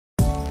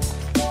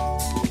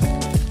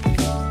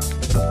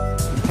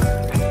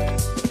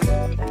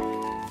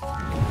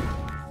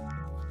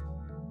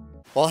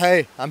Well,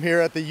 hey, I'm here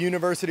at the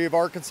University of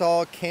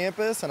Arkansas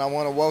campus, and I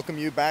want to welcome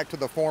you back to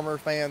the Former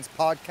Fans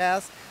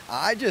podcast.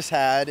 I just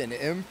had an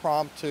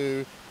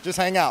impromptu just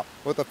hang out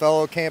with a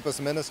fellow campus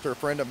minister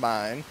friend of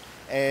mine,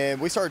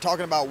 and we started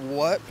talking about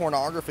what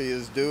pornography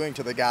is doing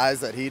to the guys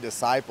that he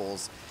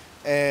disciples.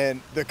 And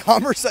the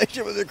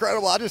conversation was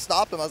incredible. I just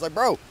stopped him. I was like,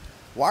 bro,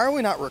 why are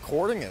we not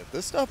recording it?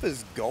 This stuff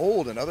is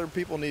gold and other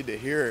people need to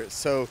hear it.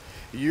 So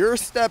you're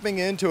stepping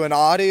into an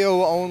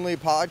audio-only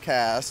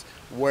podcast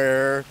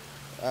where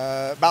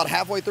about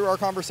halfway through our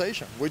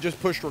conversation, we just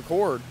pushed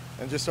record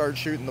and just started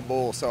shooting the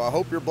bull. So I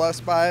hope you're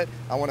blessed by it.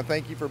 I want to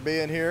thank you for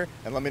being here,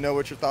 and let me know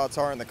what your thoughts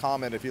are in the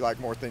comment if you like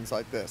more things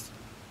like this.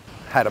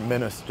 Had a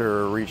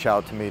minister reach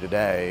out to me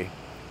today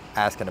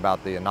asking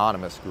about the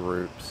anonymous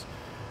groups.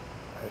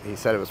 He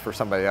said it was for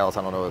somebody else.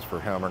 I don't know if it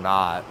was for him or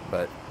not,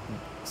 but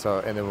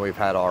and then we've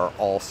had our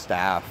all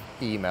staff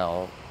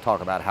email talk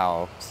about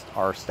how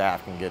our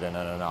staff can get in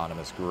an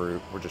anonymous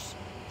group. We're just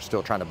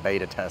still trying to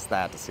beta test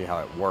that to see how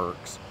it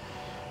works.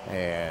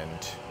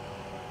 And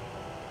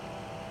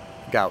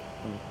got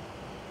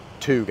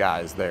 2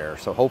 guys there,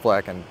 so hopefully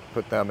I can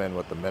put them in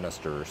with the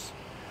ministers.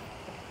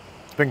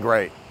 It's been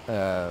great,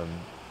 and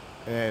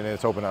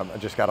it's opened up. I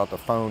just got off the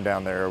phone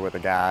down there with a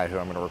guy who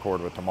I'm going to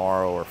record with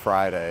tomorrow or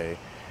Friday.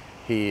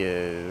 He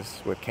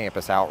is with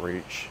Campus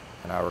Outreach,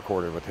 and I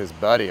recorded with his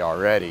buddy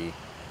already,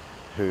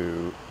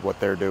 what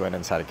they're doing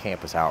inside of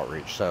Campus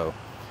Outreach. So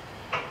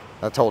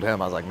I told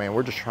him, I was like, man,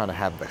 we're just trying to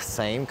have the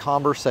same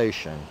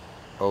conversation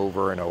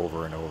over and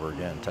over and over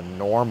again to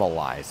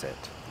normalize it.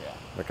 Yeah.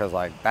 Because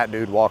like that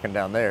dude walking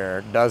down there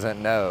doesn't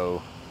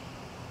know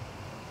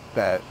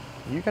that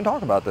you can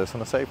talk about this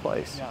in a safe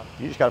place. Yeah.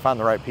 You just got to find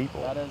the right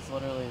people. That is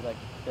literally like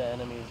the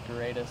enemy's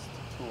greatest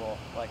tool.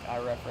 Like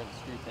I reference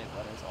Screw Tape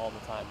Letters all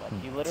the time.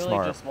 Like he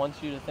literally just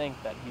wants you to think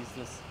that he's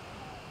this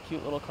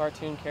cute little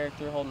cartoon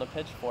character holding a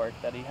pitchfork,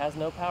 that he has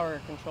no power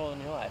or control in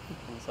your life.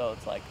 And so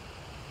it's like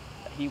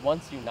he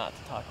wants you not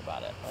to talk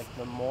about it. Like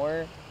the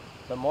more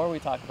we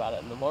talk about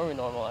it and the more we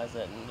normalize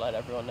it and let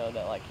everyone know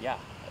that, like, yeah,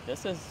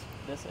 this is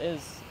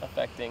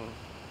affecting.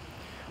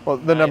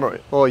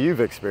 Well,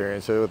 you've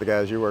experienced it with the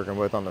guys you're working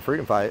with on the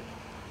Freedom Fight.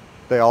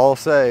 They all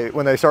say,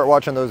 when they start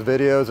watching those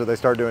videos or they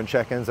start doing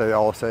check-ins, they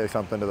all say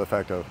something to the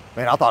effect of,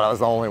 man, I thought I was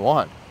the only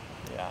one.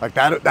 Yeah. Like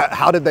that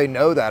how did they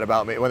know that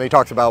about me? When they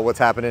talks about what's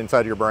happening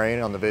inside your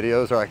brain on the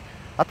videos, they're like,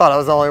 I thought I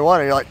was the only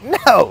one. And you're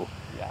like, no,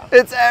 yeah.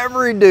 It's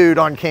every dude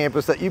on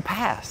campus that you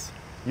pass.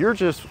 You're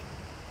just,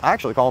 I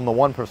actually call them the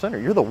 1%er.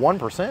 You're the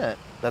 1%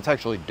 that's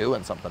actually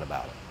doing something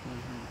about it.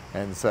 Mm-hmm.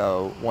 And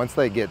so once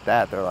they get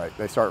that, they're like,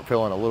 they start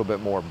feeling a little bit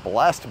more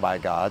blessed by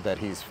God that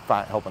he's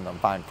helping them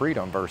find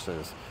freedom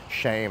versus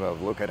shame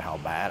of, look at how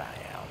bad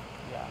I am.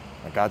 Yeah.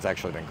 And God's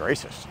actually been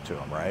gracious to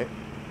them, right?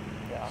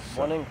 Yeah. So.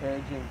 One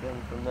encouraging thing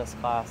from this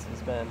class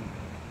has been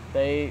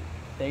they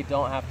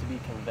don't have to be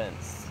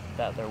convinced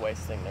that they're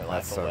wasting their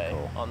life away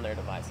on their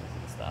devices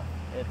and stuff.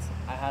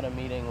 I had a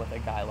meeting with a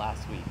guy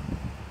last week,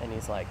 and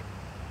he's like,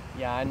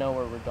 yeah, I know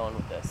where we're going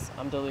with this.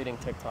 I'm deleting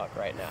TikTok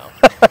right now.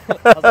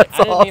 I was like,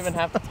 I didn't even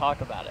have to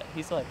talk about it.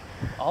 He's like,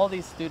 all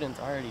these students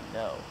already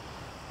know.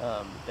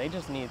 They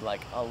just need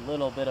like a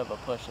little bit of a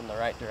push in the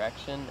right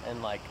direction,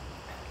 and like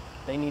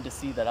they need to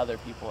see that other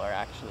people are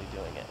actually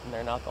doing it, and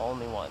they're not the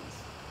only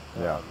ones.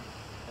 Yeah.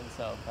 And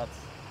so that's.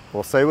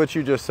 Well, say what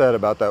you just said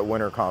about that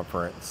winter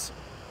conference,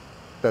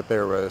 that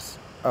there was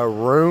a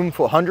room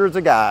full, hundreds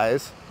of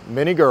guys,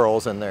 many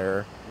girls in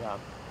there. Yeah.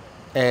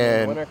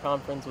 And the winter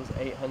conference was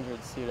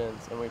 800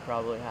 students, and we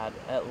probably had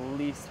at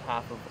least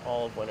half of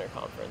all of winter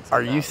conference.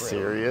 Are you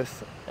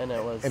serious? And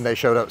it was. And they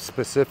showed up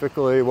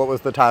specifically. What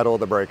was the title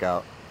of the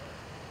breakout?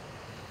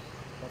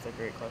 That's a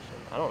great question.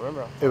 I don't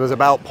remember. It was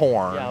about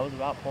porn. Yeah, it was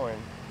about porn.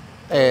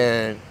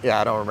 And yeah,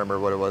 I don't remember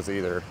what it was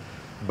either.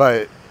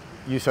 But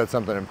you said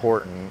something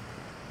important.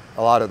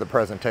 A lot of the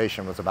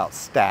presentation was about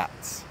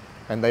stats,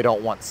 and they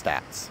don't want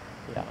stats.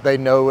 Yeah. They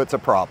know it's a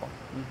problem,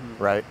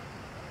 right?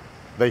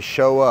 They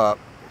show up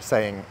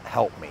saying,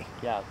 help me.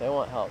 Yeah, they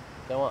want help.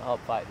 They want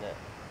help fighting it.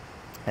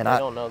 And they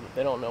don't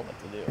know what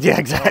to do. Yeah,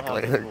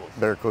 exactly.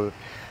 They're clueless.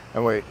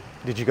 And wait,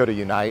 did you go to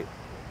Unite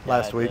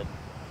last week? Did.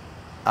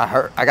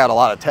 I got a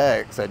lot of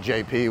texts that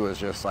JP was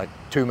just like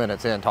 2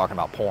 minutes in talking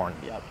about porn.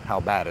 Yep. How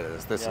bad it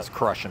is. This is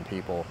crushing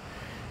people.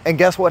 And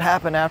guess what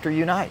happened after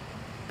Unite?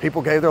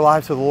 People gave their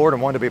lives to the Lord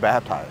and wanted to be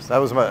baptized. That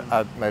was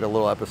I made a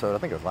little episode, I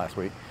think it was last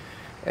week,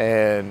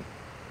 and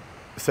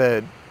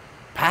said,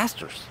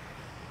 pastors,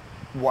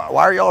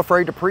 why are y'all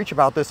afraid to preach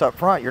about this up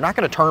front? You're not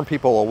going to turn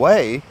people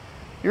away.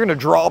 You're going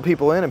to draw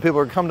people in, and people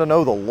are going to come to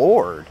know the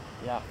Lord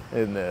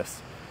in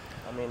this.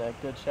 I mean, a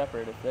good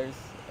shepherd,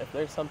 if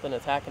there's something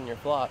attacking your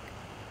flock.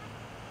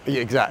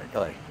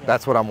 Exactly. Yeah.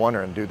 That's what I'm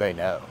wondering. Do they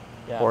know?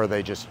 Yeah. Or are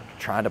they just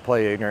trying to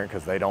play ignorant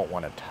because they don't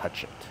want to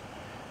touch it?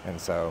 And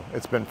so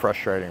it's been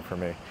frustrating for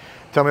me.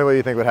 Tell me what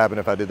you think would happen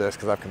if I did this,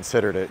 because I've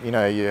considered it. You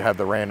know, you have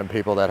the random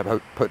people that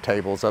have put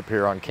tables up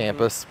here on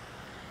campus.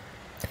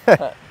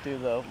 Do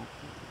the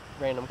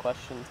random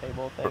question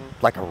table thing.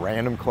 Like a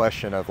random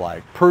question of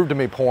like, prove to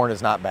me porn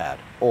is not bad.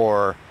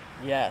 Or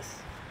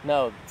yes.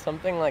 No,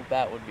 something like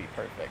that would be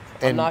perfect.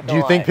 And I'm not do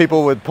gonna you think lie,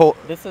 people would pull?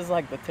 This is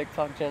like the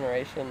TikTok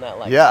generation that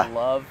like Yeah.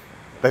 love.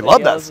 They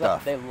love that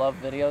stuff. They love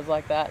videos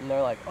like that, and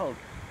they're like, oh,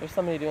 there's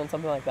somebody doing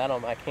something like that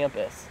on my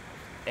campus,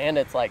 and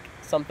it's like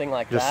something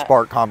like Just that.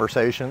 spark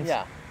conversations.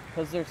 Yeah,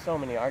 because there's so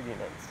many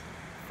arguments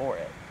for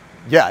it.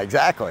 Yeah,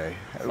 exactly.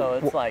 So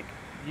it's like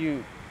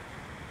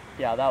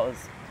yeah, that was.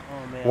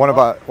 Oh man.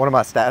 One of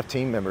my staff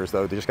team members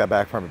though, they just got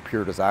back from a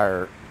Pure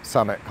Desire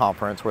Summit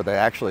conference where they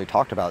actually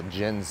talked about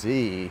Gen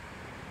Z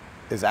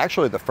is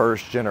actually the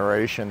first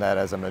generation that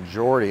as a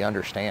majority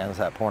understands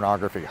that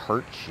pornography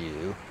hurts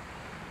you.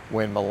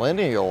 When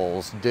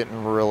millennials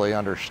didn't really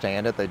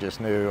understand it, they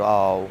just knew,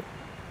 oh,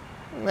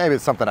 maybe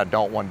it's something I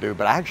don't want to do.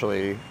 But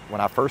actually,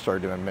 when I first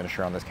started doing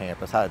ministry on this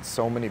campus, I had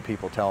so many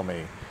people tell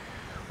me,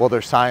 well,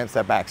 there's science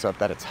that backs up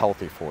that it's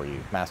healthy for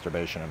you,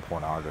 masturbation and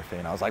pornography.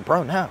 And I was like,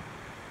 bro, no.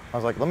 I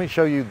was like, let me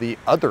show you the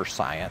other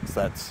science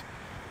that's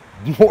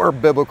more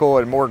biblical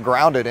and more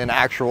grounded in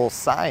actual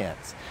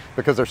science.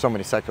 Because there's so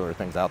many secular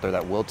things out there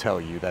that will tell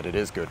you that it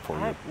is good for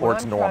you, or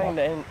it's normal. What I'm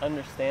trying to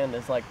understand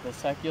is like the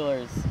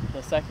secular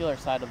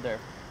side of their,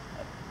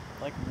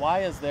 like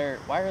why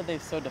are they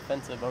so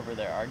defensive over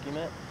their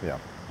argument? Yeah.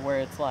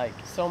 Where it's like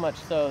so much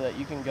so that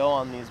you can go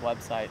on these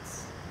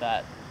websites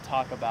that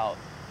talk about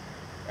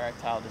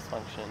erectile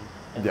dysfunction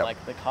and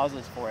like the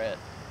causes for it,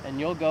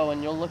 and you'll go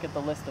and you'll look at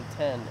the list of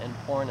 10 and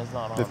porn is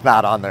not on. It's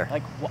not on there.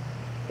 Like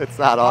it's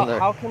not on there.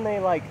 How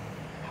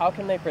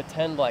can they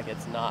pretend like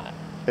it's not?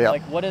 Yeah.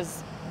 Like what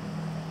is?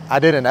 I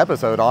did an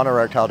episode on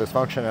erectile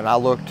dysfunction, and I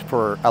looked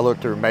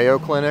through Mayo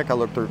Clinic, I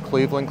looked through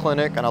Cleveland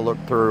Clinic, and I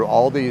looked through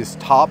all these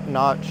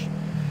top-notch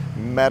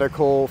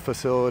medical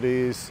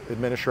facilities,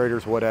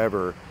 administrators,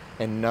 whatever,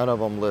 and none of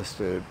them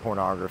listed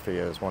pornography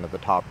as one of the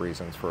top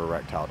reasons for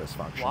erectile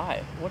dysfunction.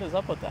 Why? What is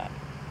up with that?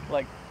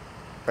 Like,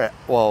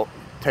 well,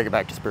 take it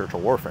back to spiritual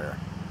warfare.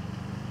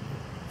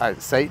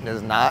 Satan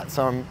is not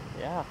some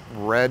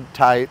red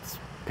tights,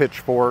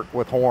 pitchfork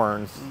with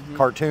horns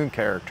cartoon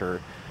character.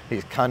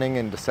 He's cunning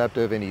and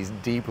deceptive, and he's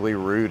deeply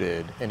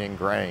rooted and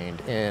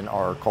ingrained in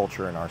our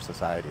culture and our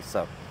society.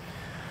 So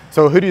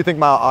who do you think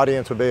my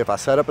audience would be if I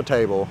set up a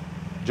table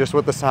just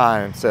with the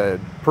sign said,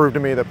 prove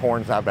to me that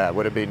porn's not bad?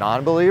 Would it be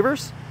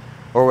non-believers,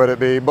 or would it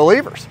be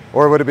believers,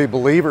 or would it be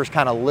believers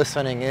kind of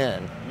listening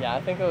in? Yeah,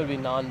 I think it would be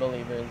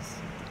non-believers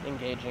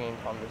engaging in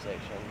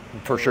conversation.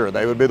 For sure,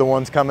 they would be the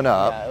ones coming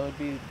up. Yeah, it would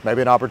be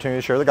maybe an opportunity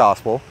to share the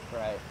gospel.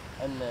 Right,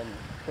 and then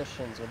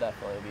Christians would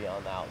definitely be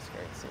on the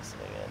outskirts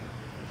listening in.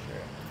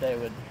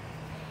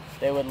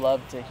 They would love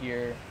to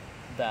hear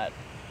that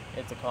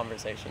it's a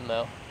conversation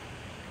though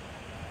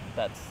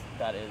that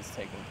is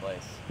taking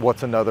place.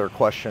 What's another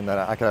question that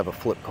I could have a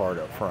flip card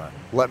up front?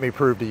 Let me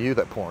prove to you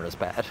that porn is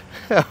bad.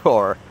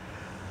 Or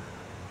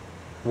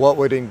what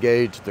would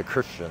engage the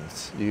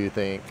Christians, do you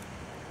think,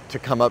 to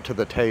come up to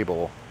the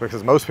table?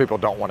 Because most people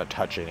don't want to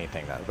touch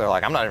anything. They're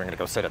like, I'm not even going to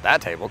go sit at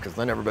that table because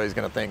then everybody's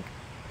going to think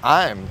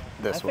I'm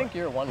this way. I think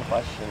your one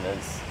question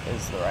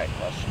is the right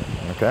question.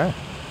 Okay.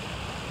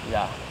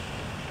 Yeah.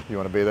 You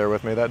want to be there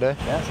with me that day?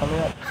 Yeah, sign me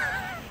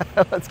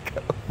up. Let's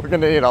go. We're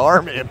going to need an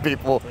army of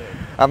people. Dude.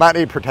 I might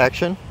need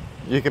protection.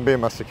 You can be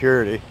my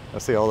security. I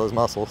see all those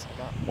muscles.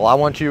 Well, I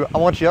want you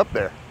up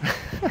there.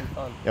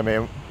 I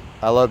mean,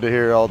 I love to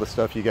hear all the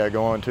stuff you got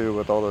going too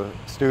with all the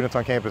students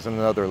on campus and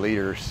the other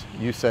leaders.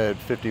 You said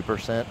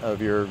 50%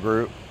 of your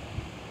group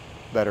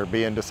that are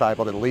being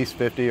discipled, at least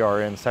 50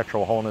 are in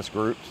sexual wholeness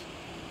groups.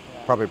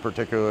 Probably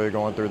particularly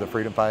going through the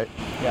freedom fight.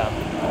 Yeah,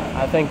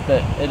 I think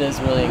that it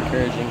is really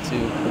encouraging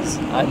too, because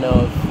I know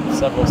of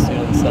several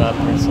students that I'm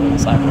personally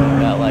discipling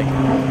that like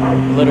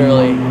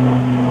literally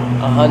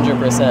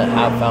 100%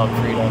 have found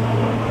freedom.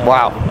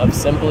 Wow. Of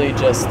simply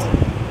just,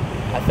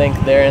 I think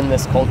they're in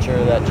this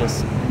culture that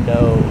just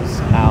knows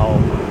how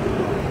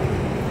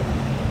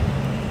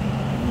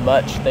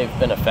much they've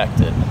been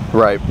affected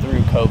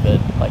through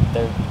COVID.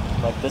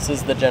 Like this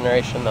is the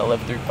generation that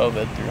lived through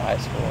COVID through high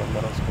school and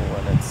middle school,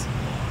 and it's,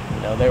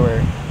 you know, they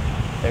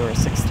were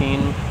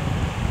 16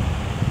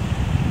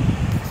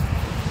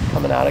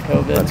 coming out of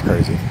COVID. That's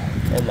crazy.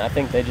 And I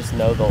think they just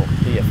know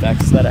the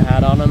effects that it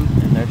had on them,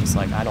 and they're just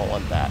like, I don't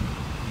want that.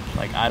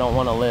 Like, I don't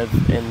want to live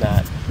in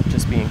that,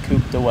 just being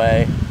cooped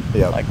away,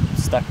 like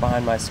stuck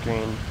behind my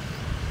screen.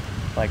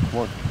 Like,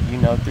 well, you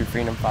know, through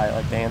Freedom Fight,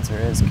 like the answer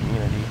is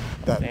community.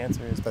 The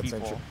answer is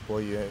people. Well,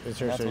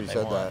 it's interesting you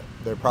said that.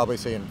 They're probably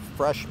seeing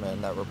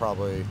freshmen that were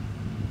probably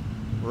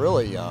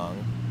really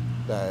young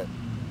that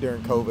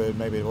during COVID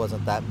maybe it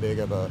wasn't that big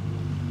of a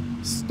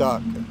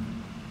stuck,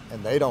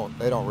 and they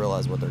don't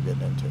realize what they're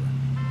getting into.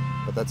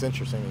 But that's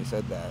interesting you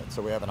said that.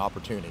 So we have an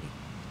opportunity.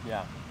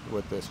 Yeah.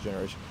 With this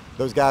generation,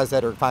 those guys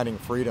that are finding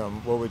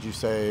freedom, what would you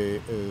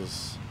say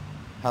is,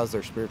 how's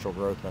their spiritual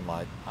growth been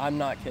like? I'm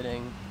not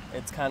kidding.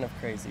 It's kind of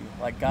crazy.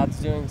 Like God's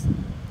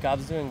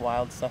doing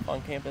wild stuff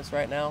on campus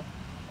right now,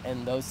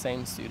 and those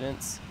same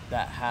students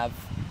that have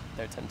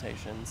their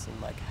temptations and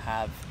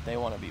they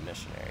want to be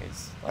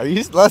missionaries.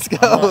 Like, let's go.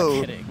 I'm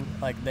not kidding.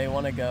 Like they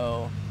want to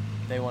go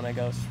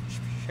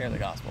share the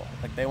gospel.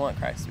 Like they want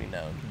Christ to be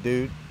known.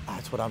 Dude,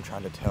 that's what I'm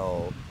trying to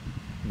tell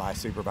my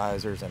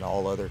supervisors and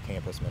all other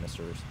campus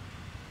ministers,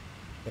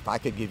 if I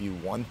could give you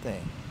one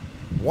thing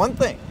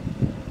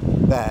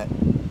that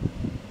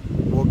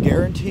will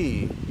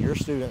guarantee your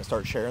students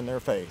start sharing their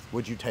faith,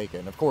 would you take it?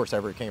 And of course,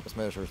 every campus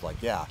minister is like,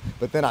 yeah.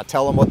 But then I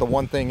tell them what the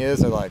one thing is,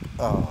 they're like,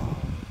 oh.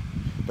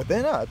 But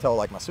then I tell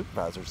like my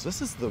supervisors,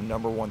 this is the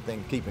number one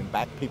thing keeping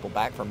people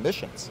back from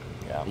missions.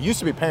 Yeah. It used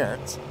to be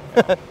parents.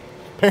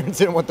 Parents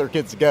didn't want their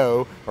kids to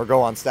go or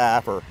go on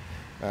staff or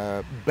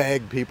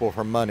beg people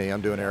for money.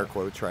 I'm doing air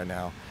quotes right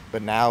now.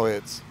 But now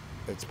it's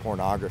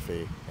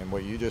pornography. And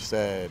what you just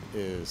said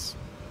is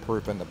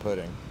proof in the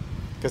pudding.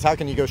 Because how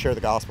can you go share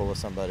the gospel with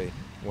somebody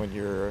when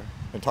you're,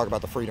 and talk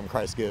about the freedom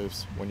Christ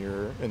gives when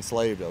you're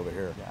enslaved over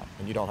here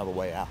and you don't have a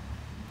way out?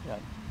 Yeah,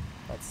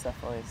 that's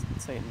definitely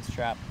Satan's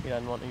trap. He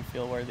doesn't want you to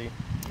feel worthy.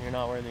 You're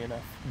not worthy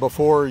enough.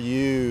 Before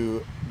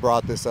you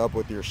brought this up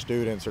with your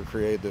students or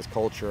created this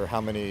culture,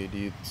 how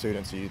many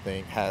students do you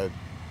think had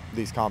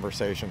these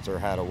conversations or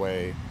had a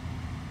way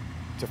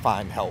to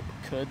find help?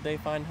 Could they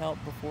find help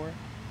before?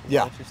 Is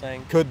Yeah. that what you're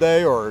saying? Could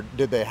they, or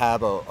did they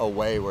have a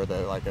way where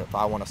they like, if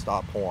I want to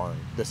stop porn,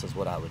 this is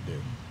what I would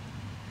do?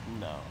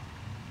 No.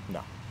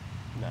 No.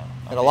 No.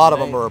 And a lot of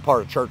them were a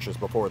part of churches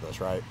before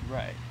this, right?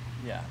 Right.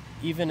 Yeah.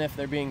 Even if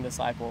they're being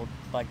discipled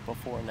like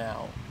before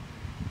now,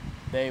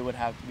 they would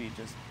have to be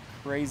just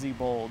crazy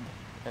bold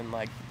and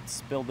like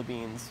spill the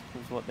beans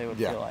is what they would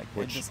feel like.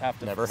 They just have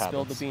to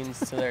spill the beans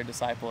to their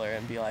discipler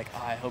and be like,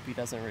 oh, I hope he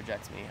doesn't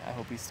reject me. I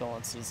hope he still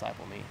wants to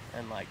disciple me.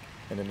 And like.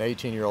 And an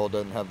 18-year-old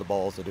doesn't have the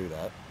balls to do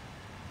that.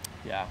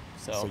 Yeah.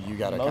 So you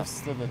gotta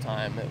most of the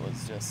time it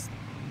was just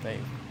they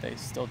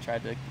still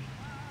tried to.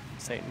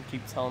 Satan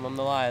keeps telling them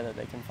the lie that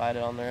they can fight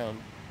it on their own.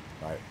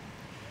 Right.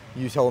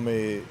 You told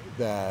me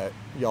that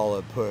y'all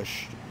have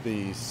pushed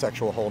the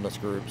sexual wholeness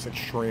groups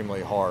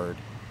extremely hard,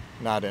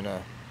 not in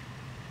a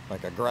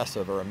like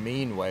aggressive or a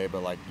mean way,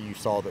 but like you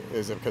saw that.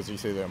 Is it because you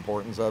see the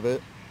importance of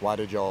it? Why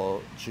did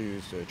y'all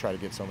choose to try to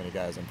get so many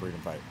guys in Freedom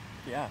Fight?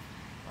 Yeah,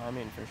 I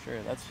mean, for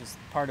sure. That's just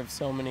part of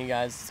so many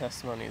guys'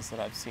 testimonies that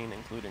I've seen,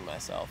 including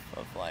myself,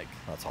 of like.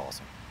 That's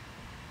awesome.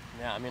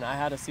 Yeah, I mean, I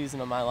had a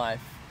season of my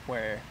life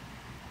where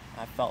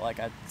I felt like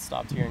I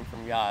stopped hearing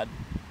from God,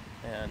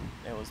 and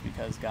it was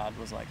because God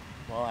was like,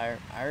 well, I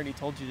already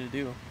told you to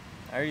do.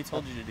 I already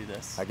told you to do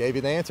this. I gave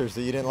you the answers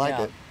that you didn't like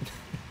it.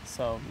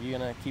 So you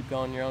gonna keep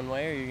going your own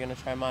way, or you gonna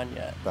try mine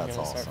yet? That's you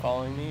gonna awesome. start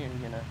following me, or you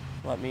gonna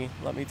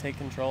let me take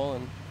control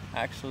and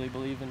actually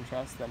believe and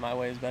trust that my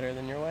way is better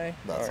than your way?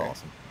 That's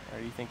awesome. Or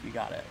you think you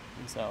got it?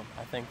 And so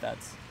I think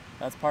that's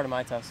part of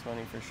my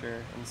testimony for sure.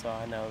 And so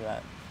I know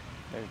that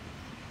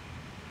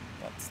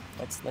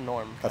that's the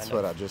norm. That's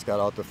what I just got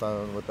off the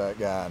phone with that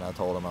guy, and I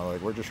told him, I'm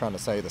like, we're just trying to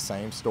say the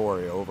same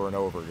story over and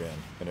over again,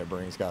 and it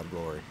brings God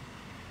glory.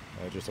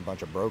 And it's just a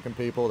bunch of broken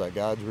people that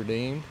God's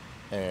redeemed,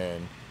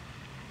 and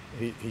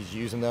he's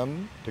using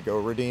them to go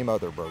redeem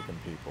other broken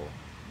people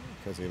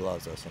because he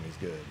loves us and he's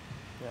good.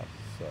 Yeah.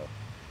 So,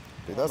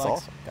 dude, that's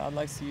awesome. God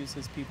likes to use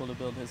his people to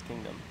build his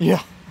kingdom.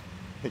 Yeah,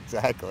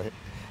 exactly.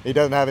 He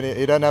doesn't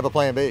have a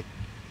plan B,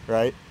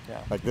 right?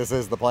 Yeah. Like, this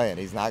is the plan.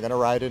 He's not going to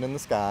write it in the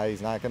sky.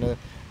 He's not going to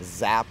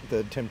zap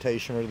the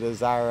temptation or the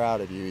desire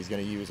out of you. He's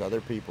going to use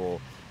other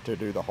people to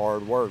do the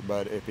hard work.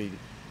 But if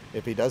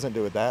he doesn't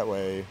do it that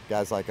way,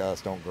 guys like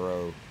us don't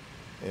grow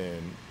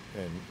in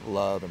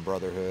love and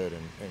brotherhood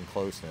and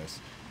closeness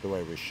the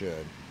way we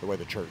should, the way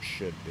the church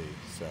should be.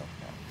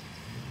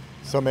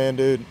 So man,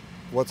 dude,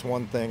 what's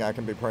one thing I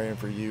can be praying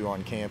for you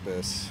on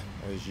campus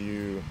as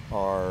you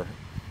are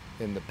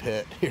in the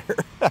pit here?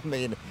 I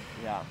mean,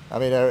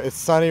 it's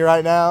sunny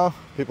right now.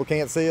 People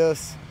can't see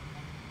us.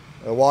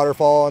 The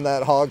waterfall and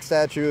that hog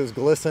statue is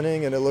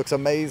glistening and it looks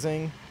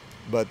amazing,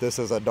 but this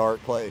is a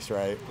dark place,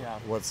 right? Yeah.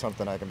 What's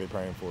something I can be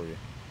praying for you?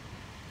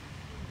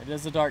 It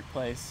is a dark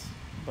place,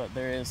 but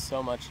there is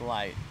so much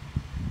light.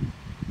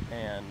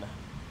 And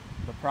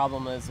the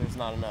problem is there's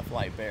not enough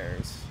light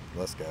bearers.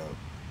 Let's go.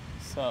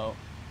 So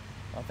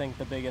I think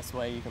the biggest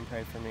way you can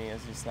pray for me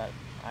is just that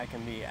I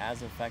can be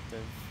as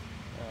effective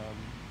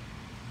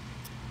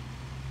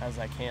as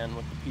I can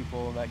with the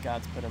people that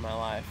God's put in my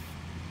life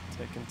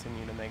to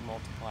continue to make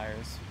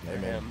multipliers for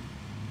him.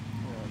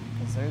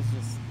 Because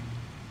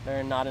there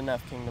are not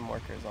enough kingdom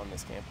workers on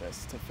this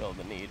campus to fill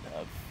the need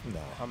of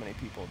how many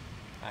people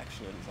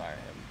actually desire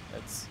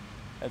him.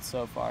 It's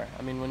so far.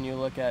 I mean, when you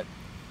look at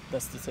the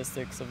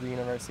statistics of the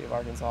University of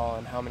Arkansas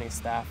and how many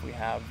staff we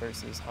have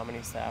versus how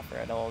many staff are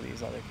at all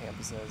these other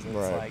campuses,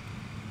 it's like,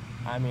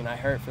 I mean, I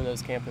hurt for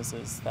those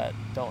campuses that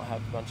don't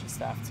have a bunch of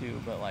staff too,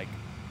 but like,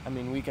 I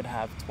mean, we could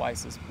have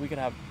twice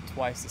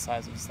the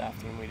size of the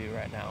staff team we do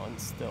right now and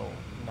still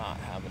not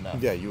have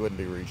enough. Yeah, you wouldn't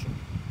be reaching.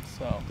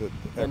 So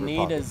the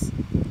need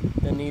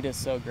is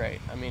so great.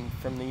 I mean,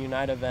 from the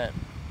Unite event,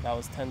 that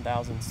was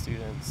 10,000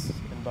 students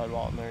in Bud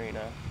Walton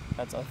Arena.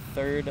 That's a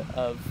third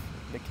of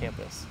the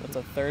campus. That's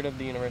a third of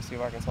the University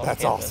of Arkansas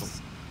campus.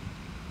 That's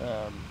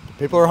awesome.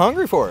 People are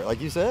hungry for it, like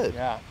you said.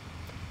 Yeah,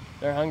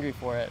 they're hungry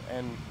for it,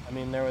 and I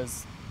mean, there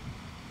was,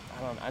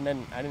 I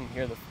didn't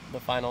hear the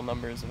final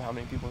numbers of how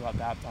many people got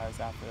baptized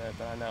after that,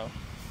 but I know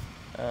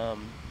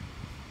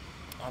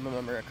I'm a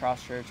member at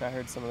Cross Church. I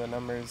heard some of the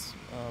numbers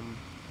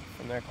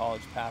from their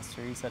college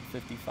pastor. He said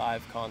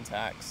 55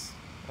 contacts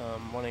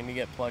wanting to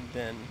get plugged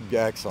in.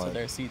 Excellent. To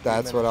their C3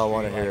 That's what I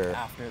want to hear.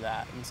 After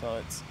that, and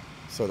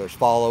so there's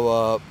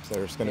follow-up.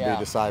 There's going to be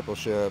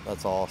discipleship.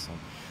 That's awesome.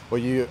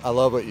 Well, I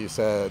love what you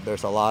said.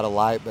 There's a lot of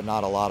light, but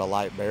not a lot of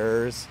light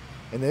bearers.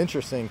 And the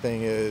interesting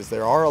thing is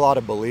there are a lot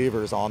of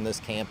believers on this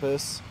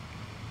campus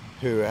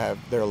who have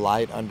their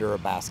light under a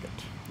basket,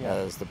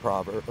 as the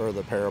proverb or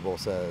the parable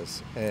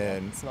says.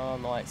 And it's not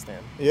on the light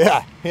stand.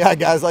 Yeah,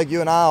 guys like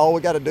you and I, all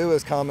we got to do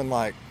is come and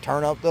like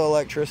turn up the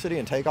electricity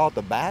and take off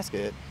the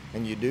basket,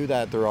 and you do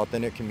that through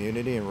authentic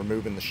community and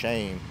removing the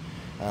shame,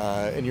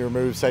 and you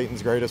remove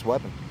Satan's greatest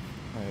weapon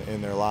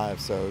in their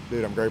lives. So,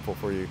 dude, I'm grateful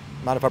for you.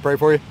 Mind if I pray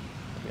for you?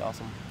 That'd be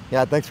awesome.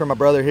 Yeah, thanks for my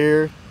brother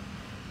here.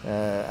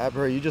 I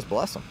pray you just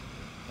bless him.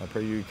 I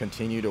pray you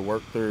continue to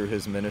work through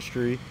his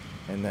ministry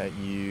and that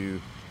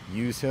you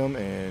use him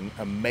in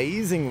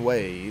amazing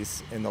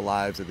ways in the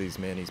lives of these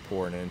men he's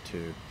pouring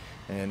into.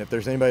 And if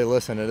there's anybody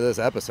listening to this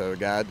episode,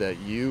 God, that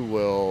you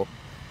will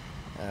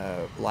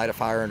light a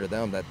fire under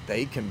them, that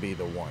they can be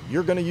the one.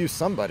 You're going to use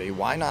somebody.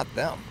 Why not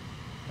them?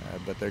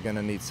 But they're going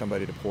to need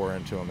somebody to pour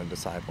into them and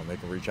disciple them. They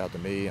can reach out to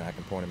me, and I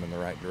can point them in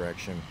the right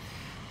direction.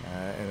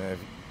 And if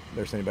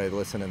there's anybody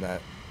listening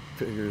that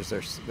figures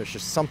there's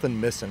just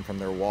something missing from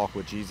their walk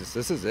with Jesus,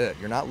 this is it.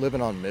 You're not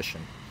living on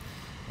mission.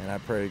 And I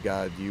pray,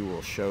 God, you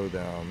will show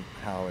them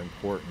how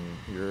important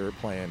your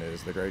plan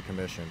is, the Great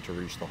Commission, to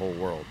reach the whole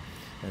world.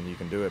 And you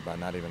can do it by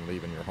not even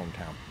leaving your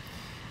hometown.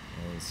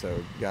 And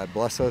so, God,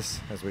 bless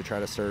us as we try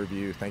to serve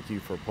you. Thank you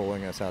for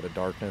pulling us out of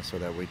darkness so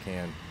that we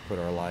can put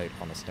our light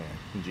on a stand.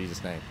 In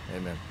Jesus' name,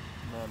 amen.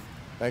 Amen.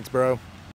 Thanks, bro.